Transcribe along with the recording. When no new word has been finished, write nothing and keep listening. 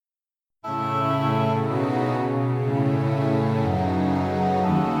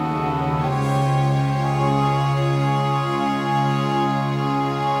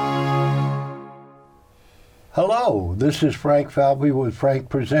Hello, this is Frank Falvey with Frank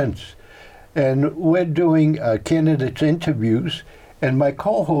Presents, and we're doing candidates interviews, and my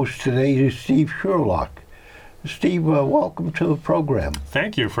co-host today is Steve Sherlock. Steve, welcome to the program.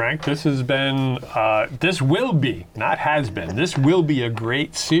 Thank you, Frank. This has been, this will be a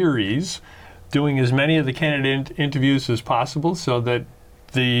great series, doing as many of the candidate interviews as possible so that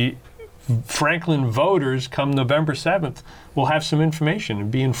the Franklin voters come November 7th will have some information and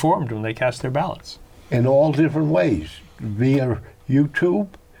be informed when they cast their ballots. In all different ways, via YouTube,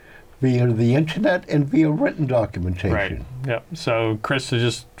 via the internet, and via written documentation. Right, yeah. So Chris is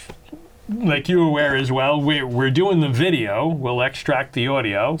just, like you aware as well, we're doing the video. We'll extract the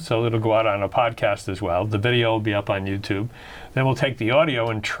audio, so it'll go out on a podcast as well. The video will be up on YouTube. Then we'll take the audio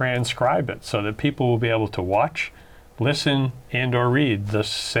and transcribe it so that people will be able to watch, listen, and or read the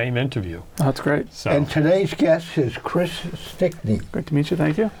same interview. That's great. So. And today's guest is Chris Stickney. Great to meet you.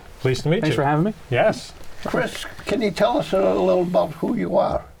 Thank you. Pleased to meet you. Thanks for having me. Yes. Chris, can you tell us a little about who you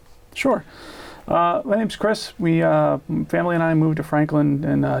are? Sure. My name's Chris. Family and I moved to Franklin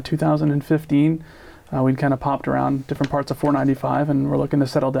in 2015. We'd kind of popped around different parts of 495, and we're looking to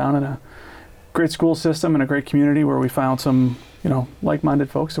settle down in a great school system and a great community where we found some, like-minded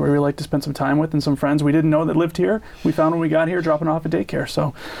folks that we really like to spend some time with, and some friends we didn't know that lived here. We found when we got here, dropping off at daycare.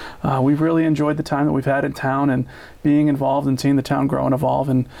 So we've really enjoyed the time that we've had in town and being involved and seeing the town grow and evolve.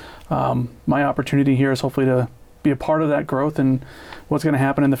 And my opportunity here is hopefully to be a part of that growth and what's going to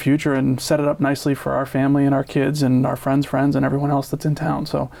happen in the future and set it up nicely for our family and our kids and our friends and everyone else that's in town.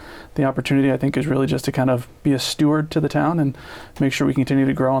 So the opportunity, I think, is really just to kind of be a steward to the town and make sure we continue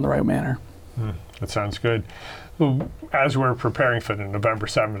to grow in the right manner. That sounds good. Well, as we're preparing for the November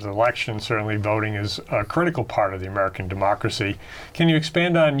 7th election, certainly voting is a critical part of the American democracy. Can you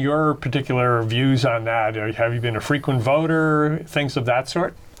expand on your particular views on that? Have you been a frequent voter, things of that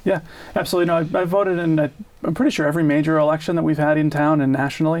sort? Yeah, absolutely. No, I voted in, I'm pretty sure, every major election that we've had in town and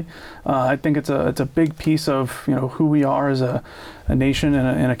nationally. I think it's a big piece of who we are as a nation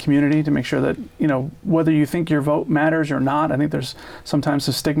and a community, to make sure that whether you think your vote matters or not. I think there's sometimes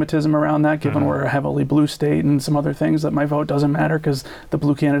some stigmatism around that, given we're a heavily blue state and some other things, that my vote doesn't matter because the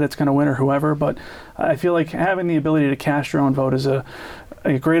blue candidate's going to win or whoever. But I feel like having the ability to cast your own vote is a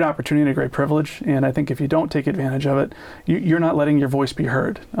great opportunity and a great privilege, and I think if you don't take advantage of it, you're not letting your voice be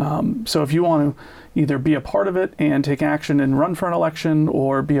heard. So if you want to either be a part of it and take action and run for an election,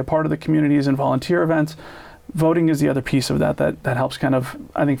 or be a part of the communities and volunteer events, voting is the other piece of that helps kind of,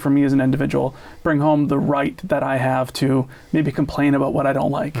 I think for me as an individual, bring home the right that I have to maybe complain about what I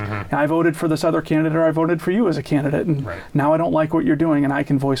don't like. I voted for this other candidate, or I voted for you as a candidate, and now I don't like what you're doing, and I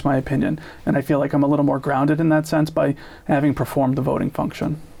can voice my opinion. And I feel like I'm a little more grounded in that sense by having performed the voting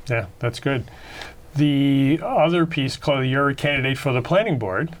function. Yeah, that's good. The other piece, Chloe, you're a candidate for the planning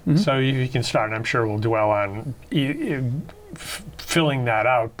board, so you can start, and I'm sure we'll dwell on filling that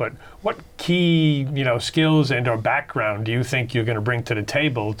out, but what key skills and or background do you think you're going to bring to the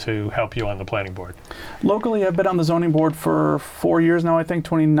table to help you on the planning board? Locally, I've been on the zoning board for 4 years now. I think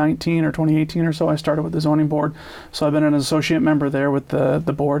 2019 or 2018 or so I started with the zoning board, so I've been an associate member there with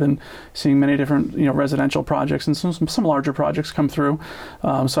the board and seeing many different residential projects and some larger projects come through.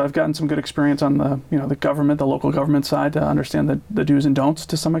 So I've gotten some good experience on the government, the local government side, to understand the do's and don'ts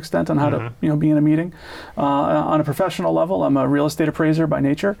to some extent on how to be in a meeting. On a professional level, I'm a real estate appraiser by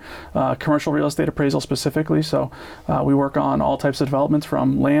nature, commercial real estate appraisal specifically. So we work on all types of developments,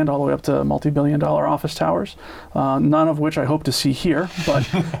 from land all the way up to multi-billion-dollar office towers, none of which I hope to see here. But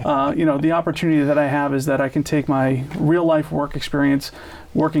the opportunity that I have is that I can take my real-life work experience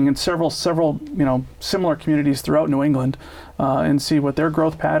working in several similar communities throughout New England and see what their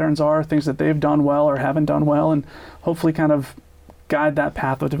growth patterns are, things that they've done well or haven't done well, and hopefully kind of guide that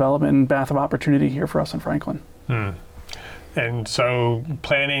path of development and path of opportunity here for us in Franklin. And so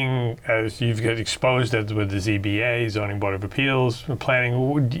planning, as you've got exposed with the ZBA, Zoning Board of Appeals,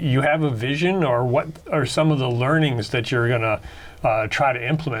 planning, do you have a vision, or what are some of the learnings that you're going to try to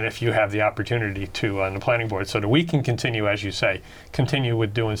implement if you have the opportunity to on the planning board, so that we can continue, as you say, continue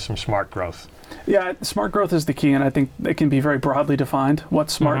with doing some smart growth? Yeah, smart growth is the key, and I think it can be very broadly defined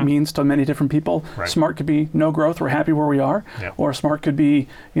what smart means to many different people. Smart could be no growth, we're happy where we are, or smart could be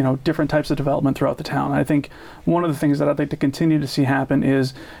different types of development throughout the town. I think one of the things that I'd like to continue to see happen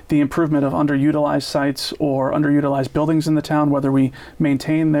is the improvement of underutilized sites or underutilized buildings in the town, whether we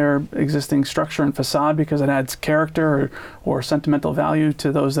maintain their existing structure and facade because it adds character or sentimental value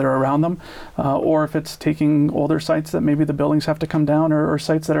to those that are around them, or if it's taking older sites that maybe the buildings have to come down, or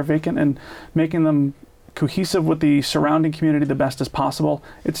sites that are vacant, and making them cohesive with the surrounding community the best as possible.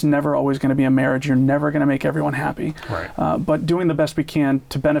 It's never always going to be a marriage. You're never going to make everyone happy. But doing the best we can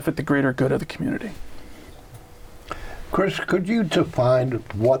to benefit the greater good of the community. Chris, could you define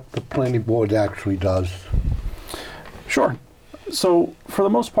what the planning board actually does? Sure. So for the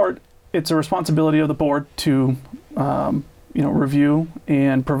most part, it's a responsibility of the board to review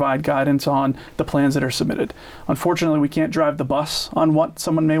and provide guidance on the plans that are submitted. Unfortunately, we can't drive the bus on what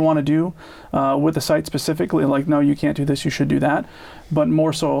someone may want to do with the site specifically, like, no, you can't do this, you should do that, but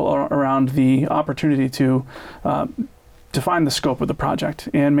more so around the opportunity to define the scope of the project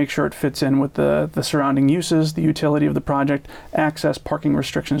and make sure it fits in with the surrounding uses, the utility of the project, access, parking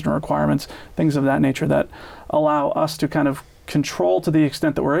restrictions and requirements, things of that nature that allow us to kind of control to the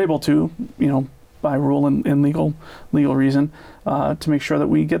extent that we're able to, by rule and legal reason, to make sure that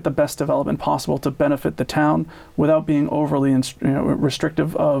we get the best development possible to benefit the town without being overly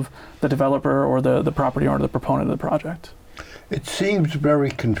restrictive of the developer or the property owner, the proponent of the project. It seems very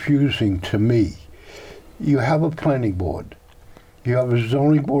confusing to me. You have a planning board. You have a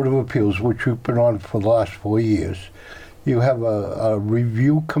zoning board of appeals, which you've been on for the last 4 years. You have a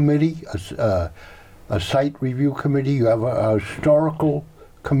review committee, a site review committee. You have a historical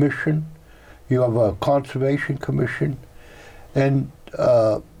commission. You have a conservation commission, and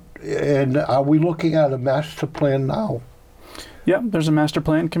are we looking at a master plan now? Yeah, there's a master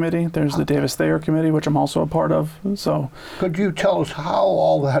plan committee. There's the Davis Thayer committee, which I'm also a part of. So, could you tell us how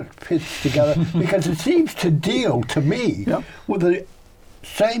all that fits together? Because it seems to deal, to me, with the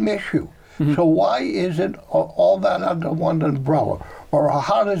same issue. Mm-hmm. So why isn't all that under one umbrella? Or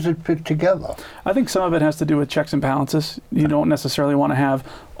how does it fit together? I think some of it has to do with checks and balances. You don't necessarily want to have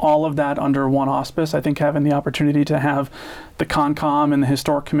all of that under one auspice. I think having the opportunity to have the Concom and the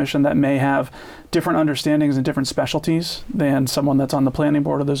Historic Commission that may have different understandings and different specialties than someone that's on the planning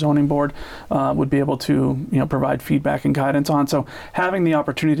board or the zoning board would be able to provide feedback and guidance on. So having the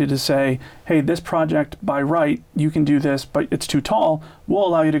opportunity to say, hey, this project by right, you can do this, but it's too tall, we'll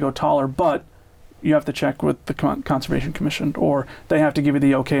allow you to go taller, but you have to check with the Conservation Commission, or they have to give you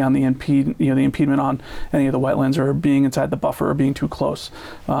the okay on the impediment on any of the wetlands, or being inside the buffer, or being too close.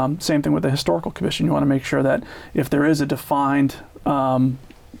 Same thing with the Historical Commission. You want to make sure that if there is a defined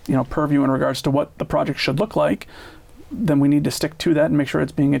purview in regards to what the project should look like, then we need to stick to that and make sure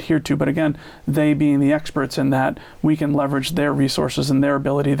it's being adhered to. But again, they being the experts in that, we can leverage their resources and their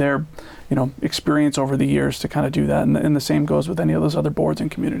ability, their experience over the years to kind of do that. And the same goes with any of those other boards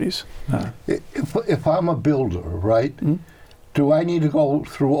and communities. If I'm a builder, right, mm-hmm. do I need to go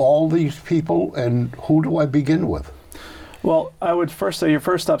through all these people, and who do I begin with? Well, I would first say your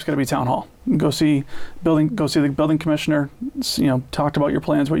first stop's going to be town hall. Go see the building commissioner. Talk about your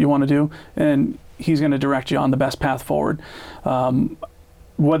plans, what you want to do, and he's going to direct you on the best path forward.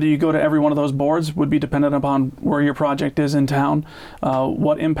 Whether you go to every one of those boards would be dependent upon where your project is in town,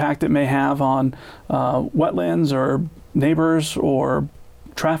 what impact it may have on wetlands or neighbors or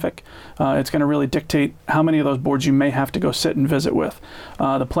traffic. It's going to really dictate how many of those boards you may have to go sit and visit with.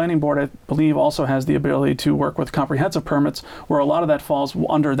 The planning board, I believe, also has the ability to work with comprehensive permits, where a lot of that falls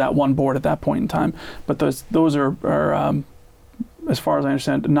under that one board at that point in time. But those are as far as I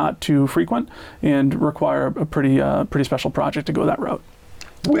understand, not too frequent and require a pretty special project to go that route.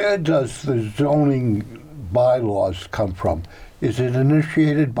 Where does the zoning bylaws come from? Is it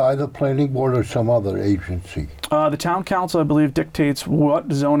initiated by the planning board or some other agency? The town council, I believe, dictates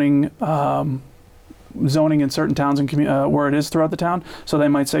what zoning in certain towns and where it is throughout the town. So they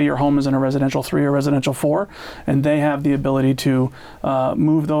might say your home is in a residential 3 or residential 4, and they have the ability to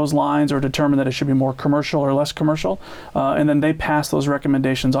move those lines or determine that it should be more commercial or less commercial. And then they pass those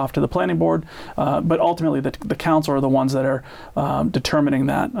recommendations off to the planning board. But ultimately, the council are the ones that are determining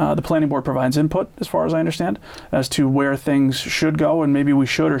that. The planning board provides input, as far as I understand, as to where things should go, and maybe we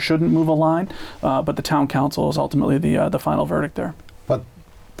should or shouldn't move a line. But the town council is ultimately the final verdict there. But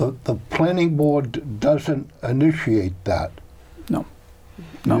the planning board doesn't initiate that. No.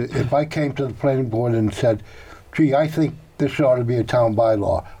 If I came to the planning board and said, gee, I think this ought to be a town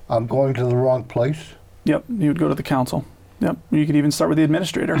bylaw, I'm going to the wrong place? Yep, you would go to the council. Yep, you could even start with the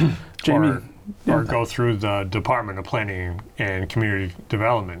administrator, Jamie. Or go through the Department of Planning and Community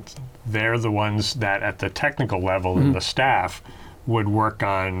Development. They're the ones that at the technical level and the staff would work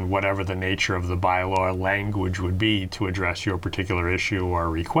on whatever the nature of the bylaw language would be to address your particular issue or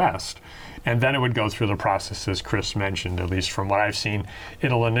request. And then it would go through the process, as Chris mentioned, at least from what I've seen.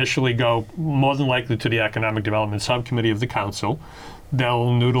 It'll initially go more than likely to the Economic Development Subcommittee of the Council.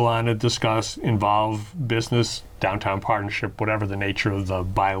 They'll noodle on it, discuss, involve business, downtown partnership, whatever the nature of the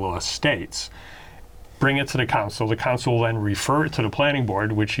bylaw states. Bring it to the council. The council will then refer it to the planning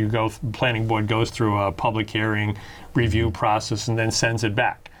board, which planning board goes through a public hearing review process and then sends it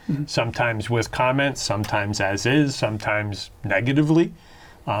back. Mm-hmm. Sometimes with comments, sometimes as is, sometimes negatively.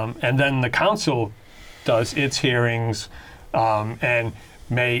 And then the council does its hearings, and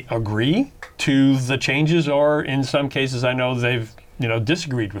may agree to the changes, or in some cases I know they've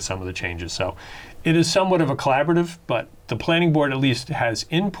disagreed with some of the changes. So it is somewhat of a collaborative, but the planning board at least has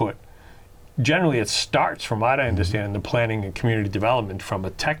input. Generally it starts, from what I understand, the planning and community development from a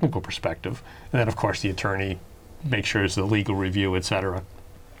technical perspective, and then of course the attorney makes sure it's the legal review, etc.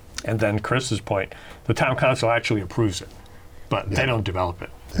 And then Chris's point, the town council actually approves it, but they don't develop it.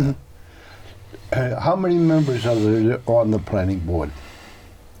 Yeah. How many members are there on the planning board?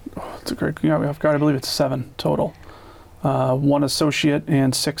 It's a great, I've got, I believe it's 7 total. 1 associate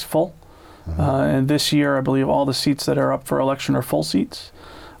and 6 full. And this year, I believe all the seats that are up for election are full seats.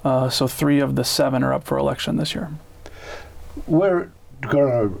 So 3 of the 7 are up for election this year. We're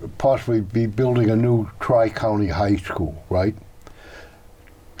going to possibly be building a new tri-county high school, right?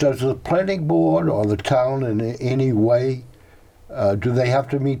 Does the planning board or the town in any way, do they have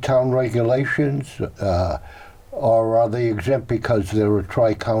to meet town regulations, or are they exempt because they're a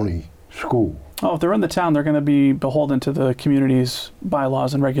tri-county school? Oh, if they're in the town, they're going to be beholden to the community's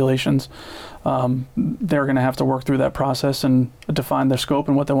bylaws and regulations. They're going to have to work through that process and define their scope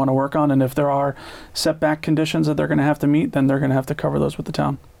and what they want to work on. And if there are setback conditions that they're going to have to meet, then they're going to have to cover those with the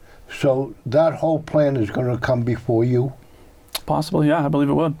town. So that whole plan is going to come before you? Possibly, yeah, I believe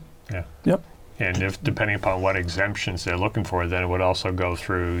it would. Yeah. Yep. And if depending upon what exemptions they're looking for, then it would also go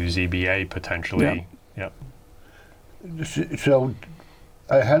through ZBA potentially. Yep. So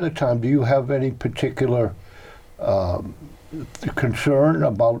ahead of time, do you have any particular concern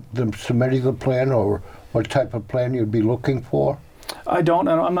about them submitting the plan, or what type of plan you'd be looking for? I don't.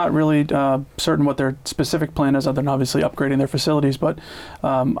 I'm not really certain what their specific plan is, other than obviously upgrading their facilities. But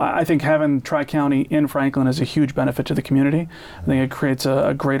I think having Tri-County in Franklin is a huge benefit to the community. I think it creates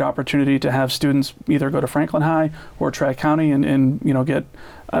a great opportunity to have students either go to Franklin High or Tri-County and get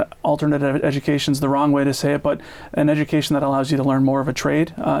alternate education's the wrong way to say it, but an education that allows you to learn more of a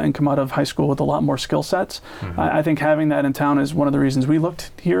trade and come out of high school with a lot more skill sets. I think having that in town is one of the reasons we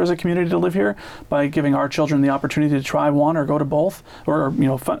looked here as a community to live here, by giving our children the opportunity to try one or go to both, or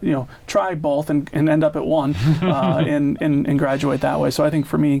try both and end up at one and graduate that way. So I think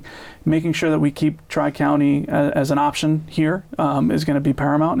for me, making sure that we keep Tri-County as an option here is going to be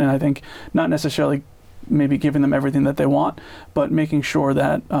paramount, and I think not necessarily maybe giving them everything that they want, but making sure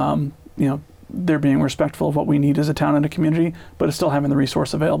that they're being respectful of what we need as a town and a community, but it's still having the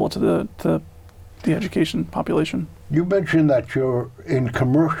resource available to the education population. You mentioned that you're in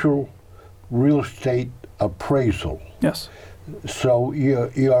commercial real estate appraisal. Yes. So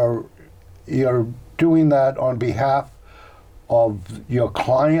you're doing that on behalf of your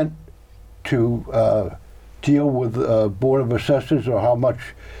client to deal with Board of Assessors, or how much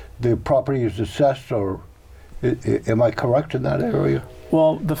the property is assessed, or am I correct in that area?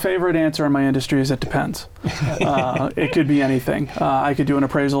 Well, the favorite answer in my industry is it depends. It could be anything. I could do an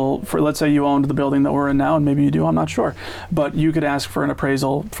appraisal for, let's say you owned the building that we're in now, and maybe you do, I'm not sure. But you could ask for an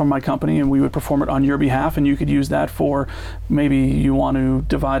appraisal from my company, and we would perform it on your behalf, and you could use that for, maybe you want to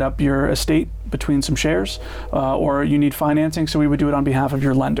divide up your estate between some shares, or you need financing, so we would do it on behalf of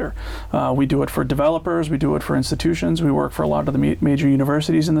your lender. We do it for developers, we do it for institutions, we work for a lot of the major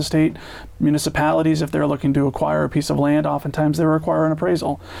universities in the state, municipalities. If they're looking to acquire a piece of land, oftentimes they require an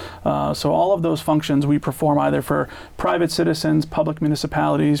appraisal. So all of those functions we perform either for private citizens, public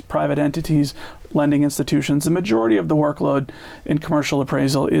municipalities, private entities, lending institutions. The majority of the workload in commercial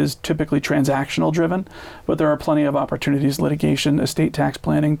appraisal is typically transactional driven, but there are plenty of opportunities: litigation, estate tax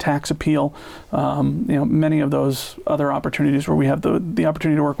planning, tax appeal, many of those other opportunities where we have the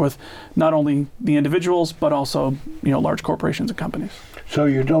opportunity to work with not only the individuals, but also large corporations and companies. So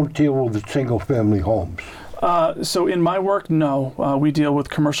you don't deal with single family homes? So in my work, no. We deal with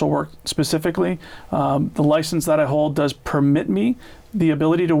commercial work specifically. The license that I hold does permit me the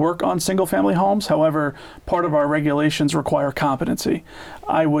ability to work on single-family homes. However, part of our regulations require competency.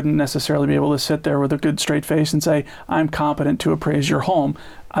 I wouldn't necessarily be able to sit there with a good straight face and say, I'm competent to appraise your home.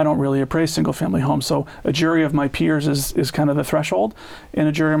 I don't really appraise single-family homes. So a jury of my peers is kind of the threshold, and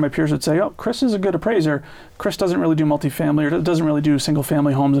a jury of my peers would say, oh, Chris is a good appraiser. Chris doesn't really do multifamily, or doesn't really do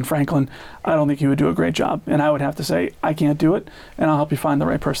single-family homes in Franklin. I don't think he would do a great job. And I would have to say, I can't do it, and I'll help you find the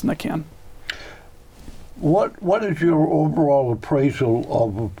right person that can. What is your overall appraisal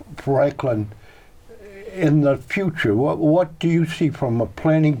of Franklin in the future? What do you see from a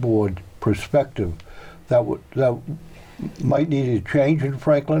planning board perspective that might need to change in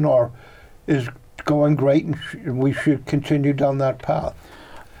Franklin, or is going great and we should continue down that path?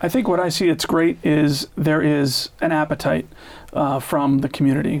 I think what I see it's great is there is an appetite from the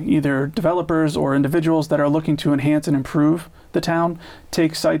community, either developers or individuals that are looking to enhance and improve the town,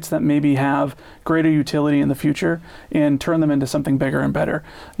 take sites that maybe have greater utility in the future and turn them into something bigger and better.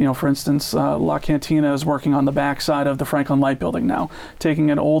 You know, for instance, La Cantina is working on the backside of the Franklin Light Building now, taking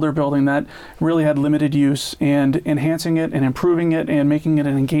an older building that really had limited use and enhancing it and improving it and making it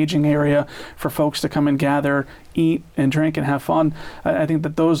an engaging area for folks to come and gather, eat and drink and have fun. I think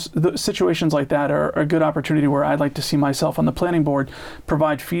that those situations like that are a good opportunity where I'd like to see myself on the planning board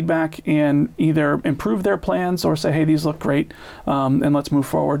provide feedback and either improve their plans or say, hey, these look great, and let's move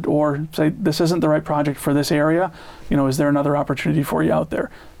forward, or say this isn't the right project for this area. You know, is there another opportunity for you out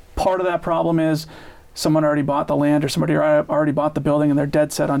there? Part of that problem is someone already bought the land or somebody already bought the building and they're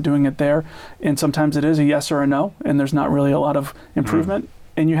dead set on doing it there. And sometimes it is a yes or a no, and there's not really a lot of improvement.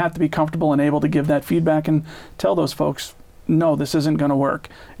 And you have to be comfortable and able to give that feedback and tell those folks, no, this isn't going to work.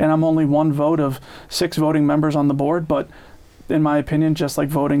 And I'm only one vote of 6 voting members on the board, but in my opinion, just like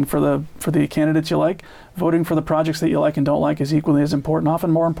voting for the candidates you like, voting for the projects that you like and don't like is equally as important,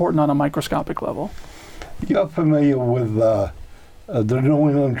 often more important on a microscopic level. You're familiar with the New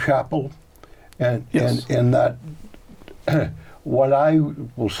England Chapel, and Yes. and that what I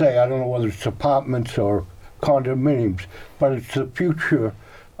will say, I don't know whether it's apartments or condominiums, but it's the future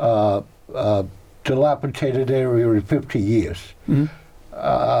dilapidated area in 50 years.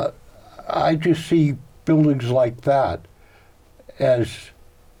 Mm-hmm. I just see buildings like that as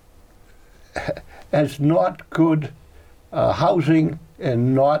not good housing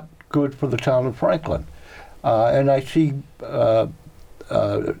and not good for the town of Franklin. And I see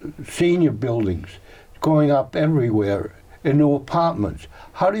senior buildings going up everywhere in new apartments.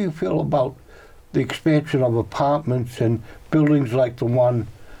 How do you feel about the expansion of apartments and buildings like the one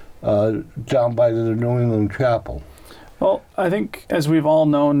down by the New England Chapel? Well, I think as we've all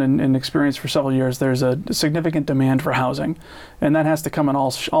known and experienced for several years, there's a significant demand for housing, and that has to come in all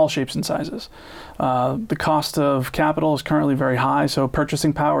shapes and sizes. The cost of capital is currently very high, so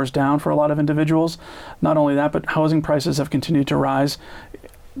purchasing power is down for a lot of individuals. Not only that, but housing prices have continued to rise.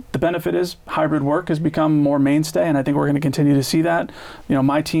 The benefit is hybrid work has become more mainstay, and I think we're going to continue to see that. You know,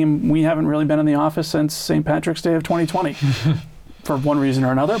 my team, we haven't really been in the office since St. Patrick's Day of 2020. For one reason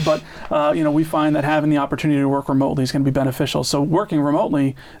or another, but you know, we find that having the opportunity to work remotely is going to be beneficial. So working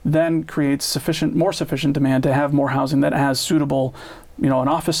remotely then creates more sufficient demand to have more housing that has suitable, you know, an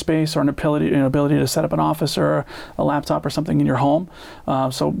office space or an ability to set up an office or a laptop or something in your home.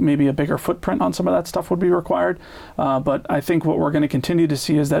 So maybe a bigger footprint on some of that stuff would be required. But I think what we're going to continue to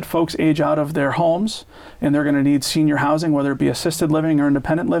see is that folks age out of their homes and they're going to need senior housing, whether it be assisted living or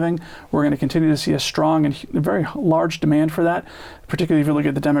independent living. We're going to continue to see a strong and very large demand for that, particularly if you look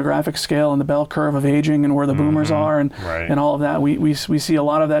at the demographic scale and the bell curve of aging and where the boomers are and all of that. We see a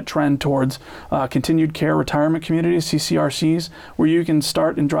lot of that trend towards continued care retirement communities, CCRCs, where you can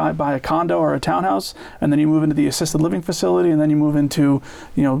start and drive by a condo or a townhouse, and then you move into the assisted living facility, and then you move into,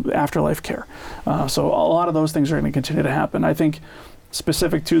 you know, afterlife care. So a lot of those things are going to continue to happen. I think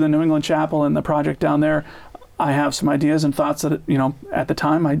specific to the New England Chapel and the project down there, I have some ideas and thoughts that, you know, at the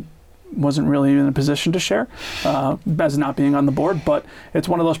time I wasn't really in a position to share as not being on the board, but it's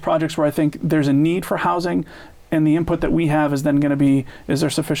one of those projects where I think there's a need for housing, and the input that we have is then going to be, is there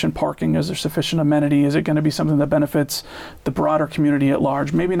sufficient parking? Is there sufficient amenity? Is it going to be something that benefits the broader community at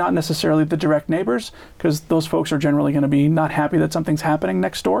large? Maybe not necessarily the direct neighbors, because those folks are generally going to be not happy that something's happening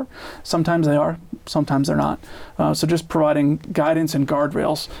next door. Sometimes they are, sometimes they're not. So just providing guidance and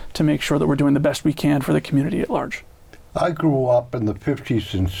guardrails to make sure that we're doing the best we can for the community at large. I grew up in the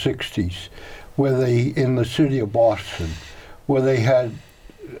 50s and 60s in the city of Boston, where they had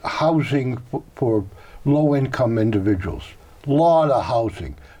housing for low-income individuals. A lot of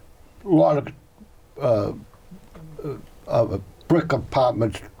housing, a lot of brick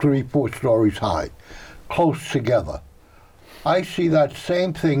apartments, 3-4 stories high, close together. I see that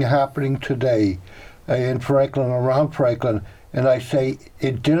same thing happening today in Franklin, around Franklin, and I say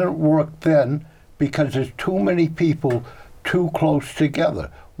it didn't work then because there's too many people too close together.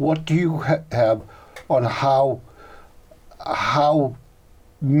 What do you have on how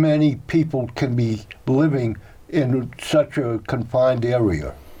many people can be living in such a confined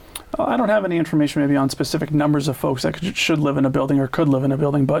area? I don't have any information maybe on specific numbers of folks that should live in a building or could live in a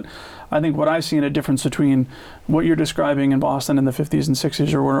building, but I think what I see in a difference between what you're describing in Boston in the 50s and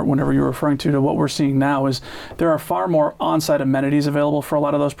 60s or whenever you're referring to what we're seeing now is there are far more on-site amenities available for a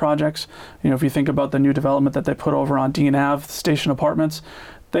lot of those projects. You know, if you think about the new development that they put over on Dean Ave, Station Apartments,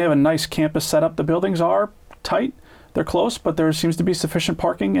 they have a nice campus setup. The buildings are tight. They're close, but there seems to be sufficient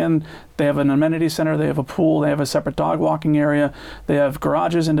parking, and they have an amenity center, they have a pool, they have a separate dog walking area, they have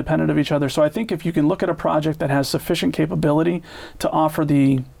garages independent of each other. So I think if you can look at a project that has sufficient capability to offer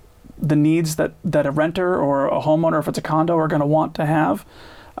the the needs that a renter or a homeowner, if it's a condo, are going to want to have,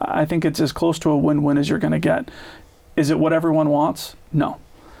 I think it's as close to a win-win as you're going to get. Is it what everyone wants? No.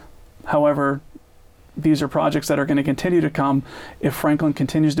 However, these are projects that are going to continue to come if Franklin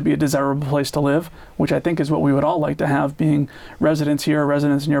continues to be a desirable place to live, which I think is what we would all like to have, being residents here,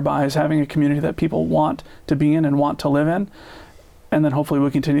 residents nearby, is having a community that people want to be in and want to live in. And then hopefully we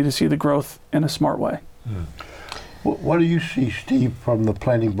continue to see the growth in a smart way. What do you see, Steve, from the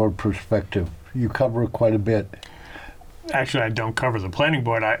planning board perspective? You cover it quite a bit. Actually, I don't cover the planning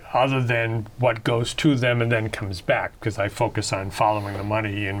board other than what goes to them and then comes back, because I focus on following the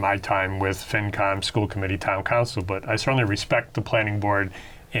money in my time with FinCom, school committee, town council. But I certainly respect the planning board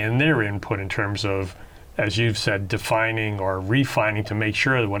and their input in terms of, as you've said, defining or refining to make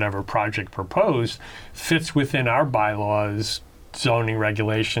sure that whatever project proposed fits within our bylaws, zoning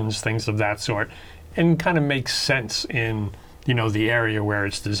regulations, things of that sort, and kind of makes sense in, the area where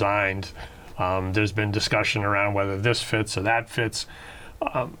it's designed. There's been discussion around whether this fits or that fits.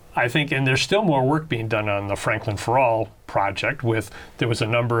 I think, and there's still more work being done on the Franklin for All project. There was a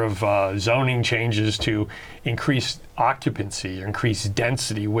number of zoning changes to increase occupancy, increase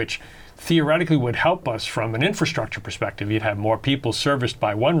density, which theoretically would help us from an infrastructure perspective. You'd have more people serviced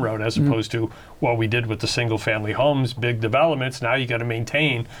by one road as opposed to what we did with the single family homes, big developments. Now you got to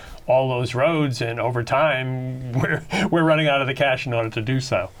maintain all those roads, and over time we're running out of the cash in order to do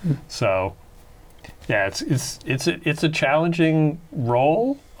so. So yeah, it's a challenging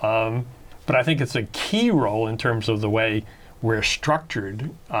role, but I think it's a key role in terms of the way we're structured,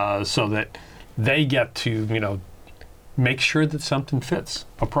 so that they get to make sure that something fits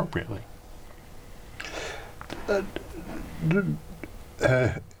appropriately.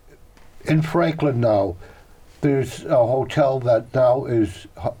 In Franklin now, there's a hotel that now is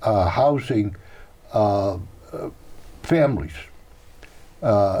housing families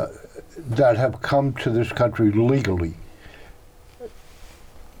that have come to this country legally.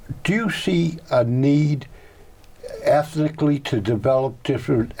 Do you see a need ethnically to develop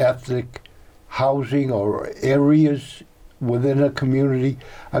different ethnic housing or areas within a community?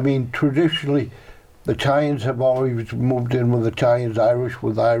 I mean, traditionally, the Italians have always moved in with Italians, Irish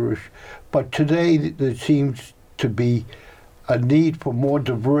with Irish, but today there seems to be a need for more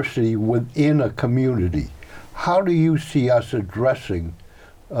diversity within a community. How do you see us addressing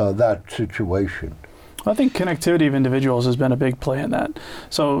that situation? I think connectivity of individuals has been a big play in that.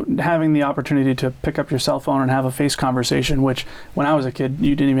 So having the opportunity to pick up your cell phone and have a face conversation, which when I was a kid,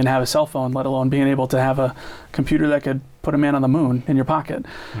 you didn't even have a cell phone, let alone being able to have a computer that could put a man on the moon in your pocket.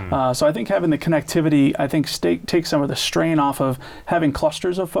 So I think having the connectivity, takes some of the strain off of having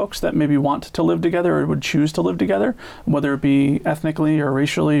clusters of folks that maybe want to live together or would choose to live together, whether it be ethnically or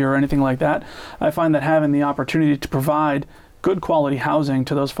racially or anything like that. I find that having the opportunity to provide good quality housing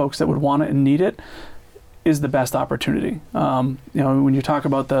to those folks that would want it and need it is the best opportunity. When you talk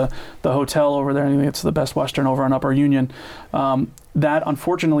about the hotel over there, I think it's the Best Western over on Upper Union. That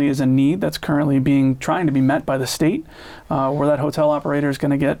unfortunately is a need that's currently trying to be met by the state, where that hotel operator is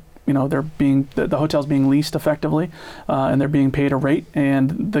going to get, the hotel's being leased effectively, and they're being paid a rate.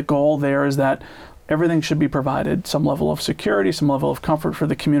 And the goal there is that everything should be provided, some level of security, some level of comfort for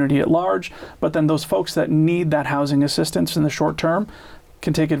the community at large. But then those folks that need that housing assistance in the short term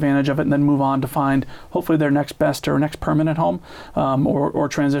can take advantage of it and then move on to find hopefully their next best or next permanent home, or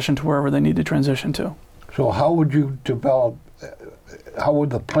transition to wherever they need to transition to. So how would the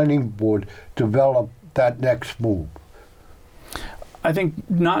planning board develop that next move? I think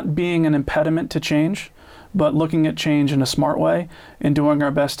not being an impediment to change, but looking at change in a smart way and doing our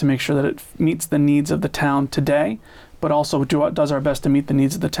best to make sure that it meets the needs of the town today, but also does our best to meet the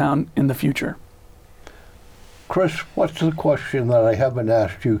needs of the town in the future. Chris, what's the question that I haven't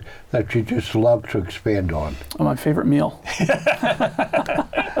asked you that you just love to expand on? Oh, my favorite meal.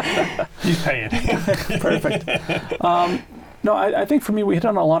 He's paying. Perfect. No, I think for me, we hit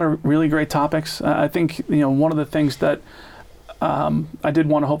on a lot of really great topics. I think, one of the things that I did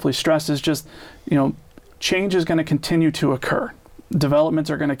want to hopefully stress is just, change is going to continue to occur. Developments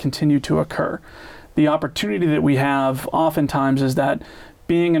are going to continue to occur. The opportunity that we have oftentimes is that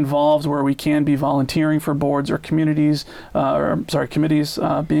being involved where we can be volunteering for boards or committees,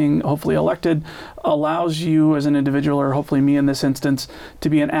 being hopefully elected, allows you as an individual, or hopefully me in this instance, to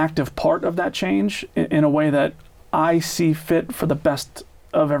be an active part of that change in a way that I see fit for the best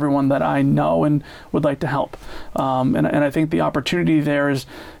of everyone that I know and would like to help. And I think the opportunity there is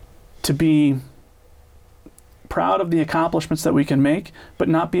to be proud of the accomplishments that we can make, but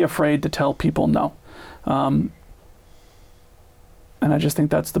not be afraid to tell people no. And I just think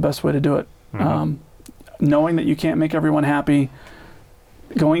that's the best way to do it. Knowing that you can't make everyone happy,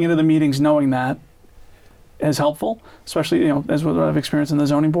 going into the meetings knowing that is helpful, especially as what I've experienced in the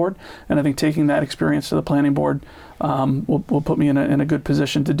zoning board. And I think taking that experience to the planning board will put me in a good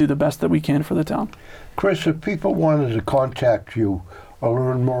position to do the best that we can for the town. Chris, if people wanted to contact you or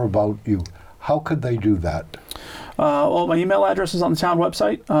learn more about you, how could they do that? Well, my email address is on the town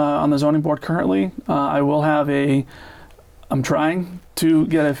website, on the zoning board currently. I will have I'm trying to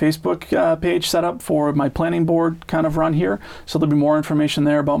get a Facebook page set up for my planning board kind of run here. So there'll be more information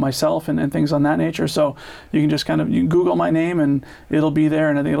there about myself and things on that nature. So you can just you can Google my name and it'll be there.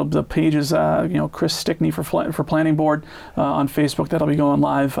 And I think the page is, Chris Stickney for planning board on Facebook. That'll be going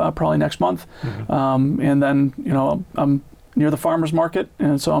live probably next month. Mm-hmm. And then, I'm near the farmers market,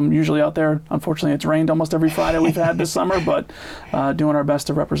 and so I'm usually out there. Unfortunately, it's rained almost every Friday we've had this summer, but doing our best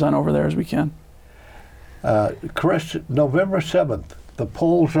to represent over there as we can. Chris, November 7th, the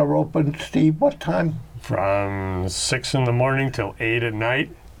polls are open. Steve, what time? From 6 in the morning till 8 at night.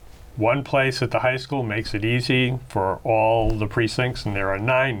 One place at the high school makes it easy for all the precincts, and there are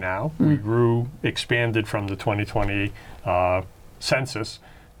 9 now. We expanded from the 2020 census,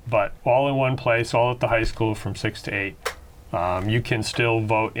 but all in one place, all at the high school from 6 to 8. You can still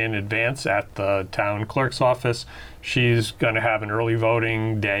vote in advance at the town clerk's office. She's going to have an early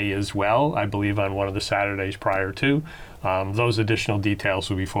voting day as well, I believe on one of the Saturdays prior to. Those additional details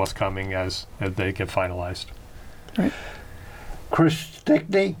will be forthcoming as they get finalized. Right. Chris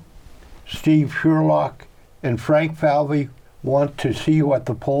Stickney, Steve Sherlock, and Frank Falvey want to see you at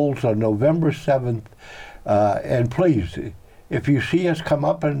the polls on November 7th. And please, if you see us, come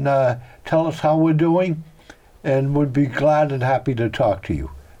up and tell us how we're doing, and would be glad and happy to talk to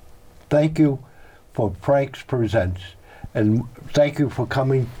you. Thank you for Frank's Presents, and thank you for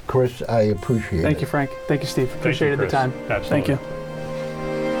coming, Chris. I appreciate it. Thank you, Frank. Thank you, Steve. Appreciated the time. Absolutely. Thank you.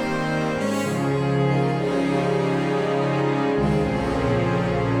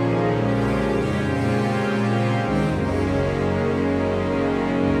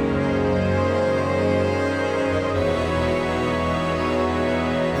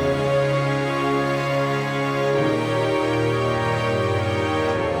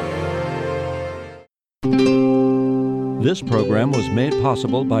 This program was made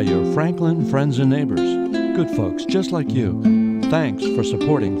possible by your Franklin friends and neighbors, good folks just like you. Thanks for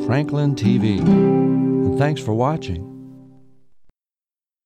supporting Franklin TV. And thanks for watching.